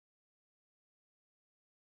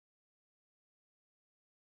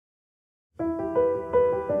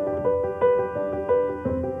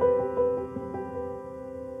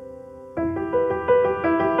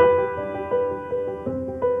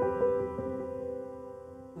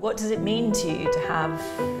What does it mean to you to have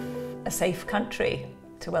a safe country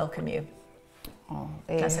to welcome you? Oh,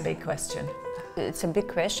 That's a big question. It's a big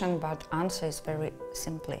question, but answer is very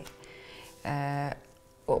simply.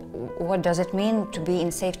 What does it mean to be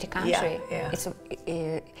in safety country?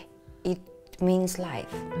 It means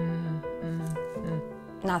life.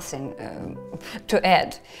 Nothing to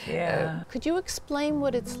add. Could you explain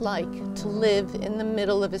what it's like to live in the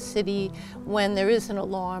middle of a city when there is an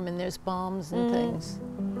alarm and there's bombs and things?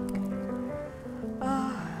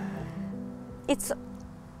 It's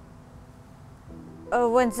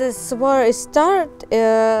when this war started,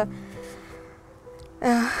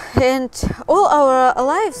 and all our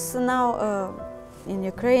lives now in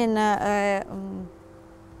Ukraine,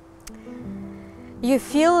 you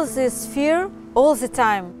feel this fear all the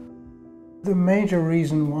time. The major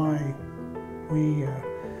reason why we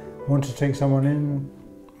wanted to take someone in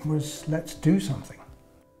was let's do something.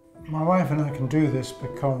 My wife and I can do this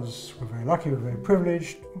because we're very lucky, we're very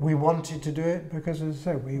privileged. We wanted to do it because, as I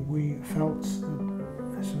said, we felt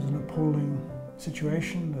that this was an appalling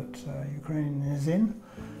situation that Ukraine is in,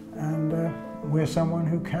 and we're someone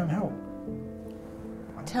who can help.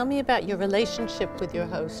 Tell me about your relationship with your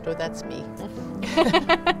host, or that's me.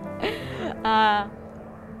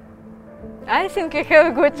 I think we have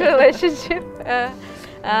a good relationship.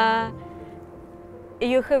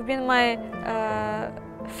 You have been my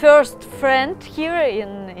first friend here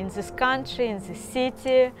in this country, in this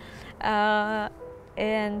city, and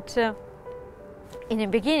in the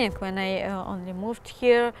beginning, when I only moved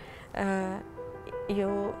here,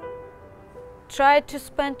 you tried to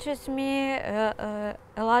spend with me a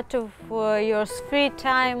lot of your free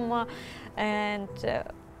time, and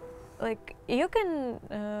like you can.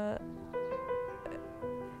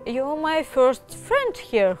 You're my first friend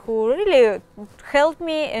here who really helped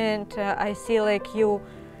me, and I see like you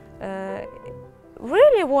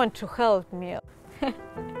really want to help me.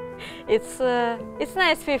 It's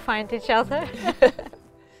nice we find each other.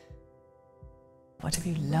 What have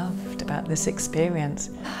you loved about this experience?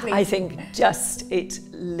 I think just it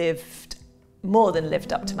more than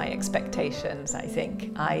lived up to my expectations. I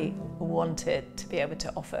think I wanted to be able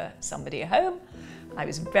to offer somebody a home. I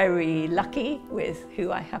was very lucky with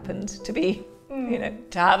who I happened to be,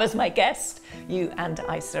 to have as my guest, you and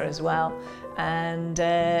Isa as well. And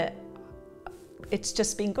it's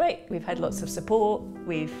just been great. We've had lots of support.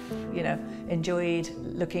 We've, enjoyed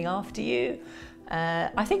looking after you.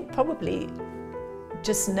 I think probably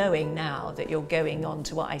just knowing now that you're going on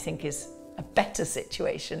to what I think is a better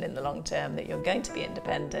situation in the long term, that you're going to be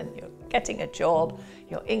independent, you're getting a job,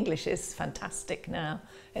 your English is fantastic now.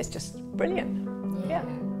 It's just brilliant. Yeah.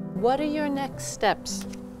 What are your next steps?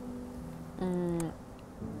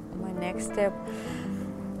 My next step,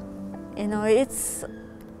 it's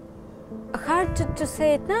hard to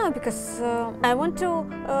say it now because I want to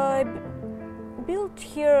build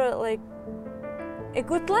here like a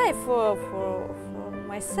good life for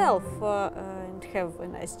myself and have a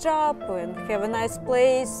nice job and have a nice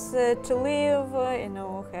place to live.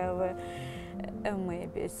 Have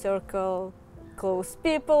maybe a circle. Close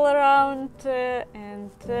people around, and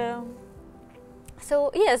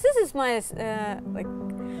so yes, this is my like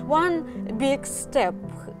one big step.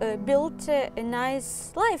 Build a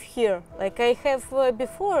nice life here, like I have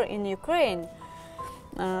before in Ukraine.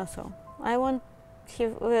 So I want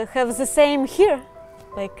to have the same here,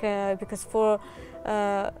 like because for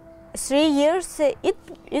 3 years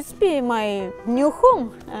it's been my new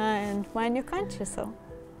home and my new country. So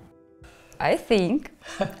I think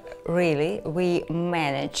really we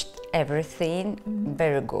managed everything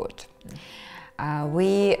very good.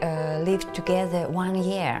 We lived together 1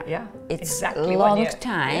 year. Yeah, it's exactly a long 1 year.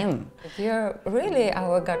 time. Yeah. You're really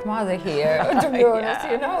our godmother here, to be honest.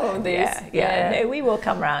 You know this. Yeah. No, we will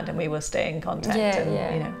come round and we will stay in contact.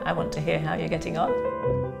 I want to hear how you're getting on.